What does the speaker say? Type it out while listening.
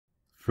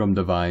From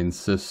Divine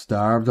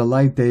Sister, the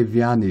Light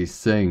Devyani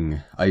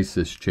sing,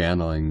 Isis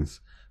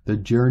channelings. The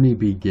journey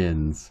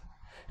begins.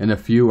 In a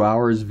few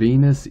hours,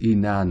 Venus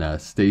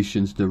Inanna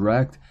stations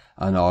direct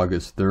on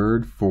August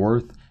 3rd,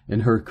 4th,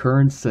 in her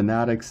current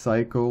synodic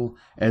cycle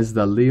as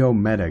the Leo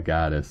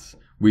Metagoddess,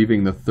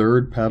 weaving the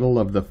third petal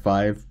of the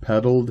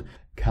five-petaled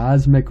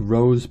cosmic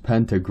rose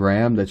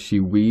pentagram that she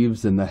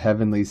weaves in the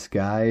heavenly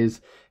skies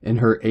in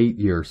her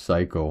 8-year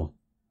cycle.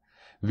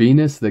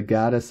 Venus, the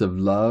goddess of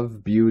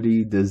love,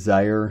 beauty,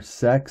 desire,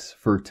 sex,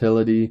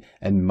 fertility,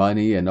 and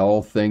money, and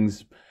all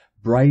things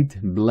bright,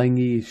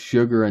 blingy,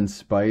 sugar, and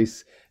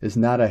spice, is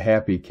not a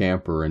happy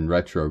camper in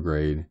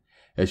retrograde,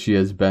 as she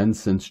has been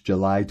since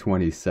July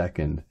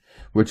 22nd,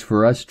 which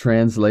for us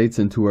translates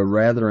into a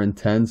rather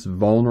intense,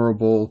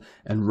 vulnerable,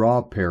 and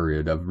raw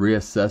period of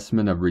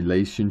reassessment of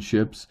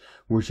relationships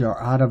which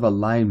are out of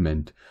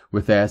alignment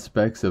with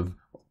aspects of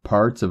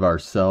parts of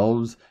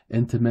ourselves,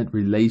 intimate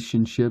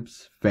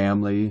relationships,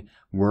 family,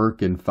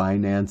 work, and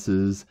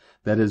finances.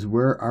 That is,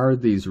 where are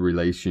these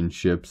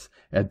relationships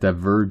at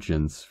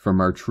divergence from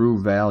our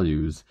true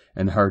values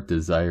and heart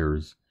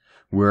desires?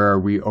 Where are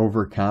we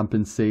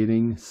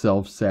overcompensating,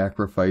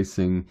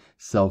 self-sacrificing,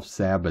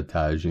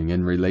 self-sabotaging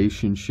in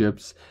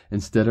relationships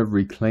instead of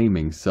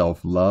reclaiming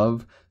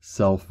self-love,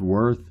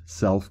 self-worth,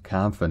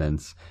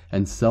 self-confidence,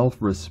 and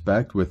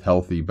self-respect with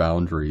healthy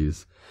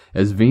boundaries?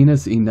 As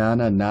Venus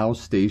Inanna now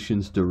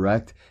stations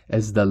direct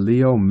as the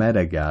Leo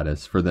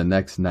Metagoddess for the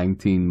next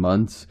 19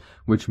 months,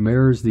 which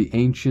mirrors the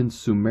ancient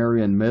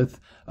Sumerian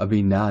myth of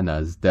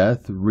Inanna's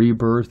death,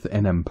 rebirth,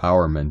 and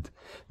empowerment.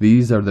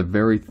 These are the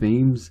very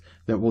themes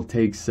that will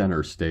take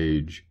center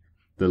stage.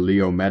 The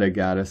Leo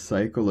Metagoddess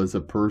cycle is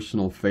a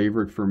personal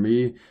favorite for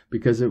me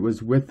because it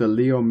was with the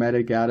Leo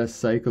Metagoddess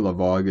cycle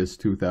of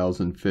August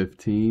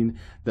 2015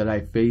 that I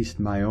faced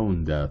my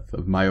own death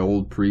of my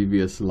old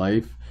previous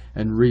life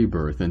and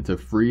rebirth into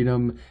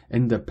freedom,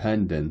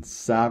 independence,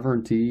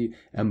 sovereignty,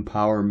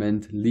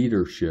 empowerment,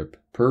 leadership,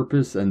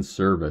 purpose, and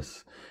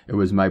service. It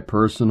was my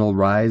personal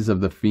rise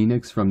of the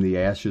phoenix from the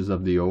ashes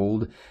of the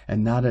old,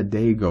 and not a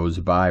day goes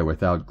by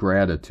without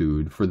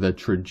gratitude for the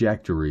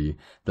trajectory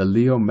the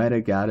Leo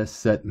Metagoddess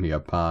set me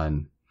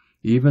upon.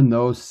 Even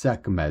though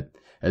Sekhmet,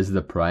 as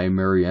the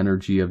primary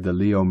energy of the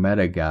Leo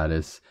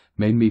Metagoddess,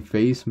 made me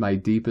face my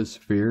deepest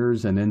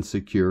fears and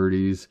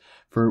insecurities,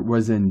 for it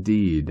was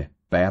indeed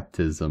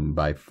baptism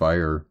by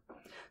fire.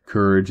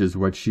 Courage is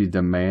what she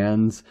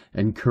demands,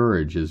 and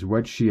courage is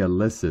what she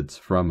elicits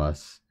from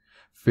us.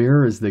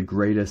 Fear is the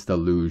greatest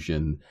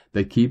illusion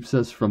that keeps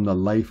us from the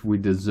life we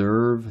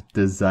deserve,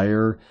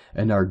 desire,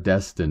 and are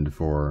destined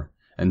for,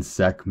 and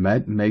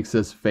Sekhmet makes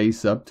us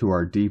face up to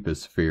our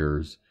deepest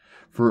fears.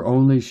 For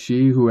only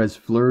she who has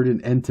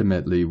flirted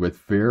intimately with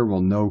fear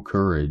will know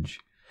courage.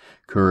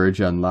 Courage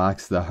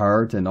unlocks the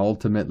heart and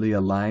ultimately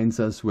aligns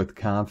us with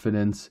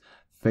confidence,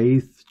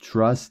 faith,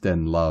 trust,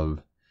 and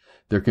love.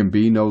 There can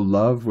be no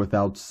love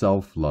without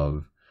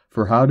self-love,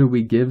 for how do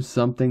we give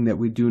something that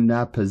we do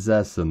not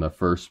possess in the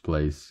first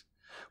place?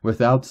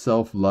 Without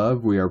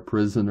self-love, we are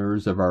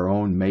prisoners of our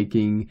own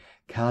making,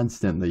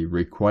 constantly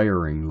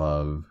requiring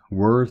love,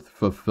 worth,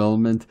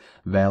 fulfillment,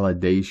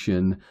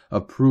 validation,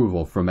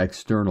 approval from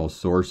external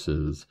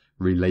sources,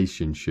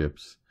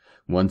 relationships.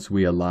 Once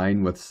we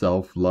align with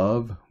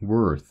self-love,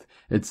 worth,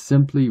 it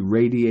simply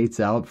radiates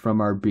out from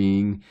our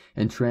being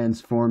and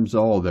transforms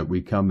all that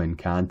we come in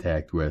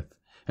contact with,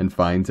 and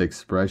finds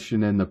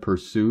expression in the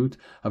pursuit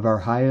of our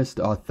highest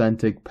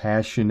authentic,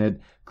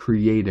 passionate,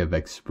 creative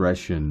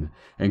expression,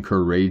 and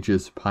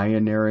courageous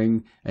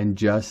pioneering and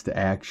just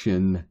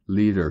action,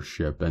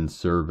 leadership, and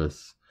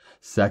service.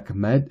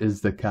 Sekhmet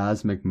is the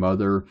cosmic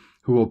mother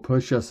who will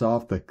push us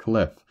off the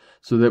cliff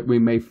so that we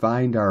may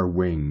find our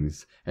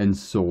wings and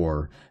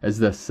soar as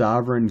the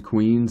sovereign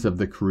queens of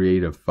the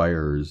creative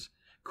fires,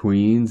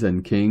 queens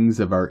and kings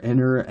of our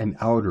inner and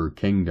outer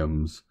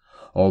kingdoms,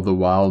 all the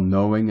while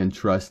knowing and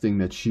trusting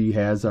that she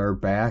has our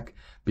back,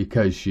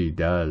 because she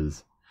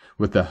does,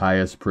 with the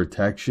highest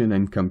protection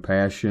and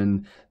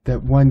compassion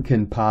that one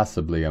can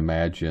possibly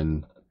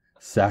imagine.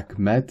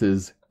 Sekhmet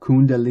is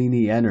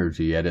Kundalini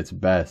energy at its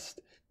best,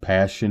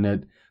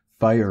 passionate,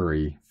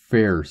 fiery,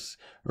 fierce,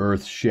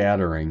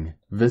 earth-shattering,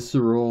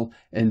 visceral,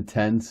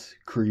 intense,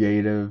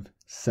 creative,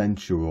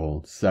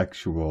 sensual,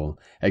 sexual,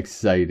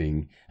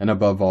 exciting, and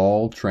above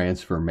all,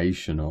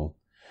 transformational.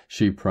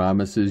 She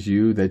promises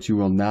you that you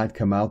will not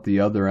come out the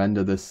other end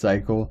of the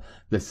cycle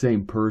the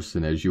same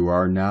person as you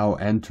are now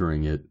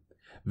entering it.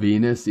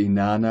 Venus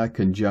Inanna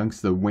conjuncts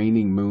the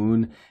waning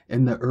moon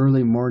in the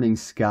early morning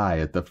sky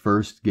at the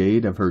first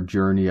gate of her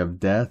journey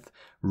of death,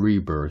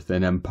 rebirth,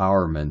 and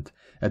empowerment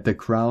at the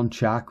crown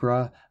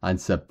chakra on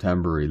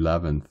September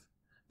 11th.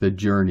 The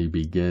journey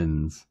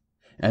begins.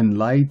 And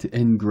light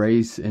and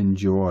grace and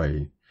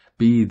joy,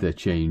 be the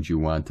change you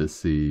want to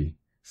see.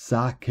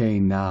 Sake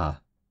na,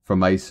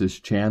 from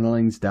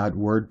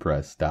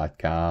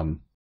isischannelings.wordpress.com.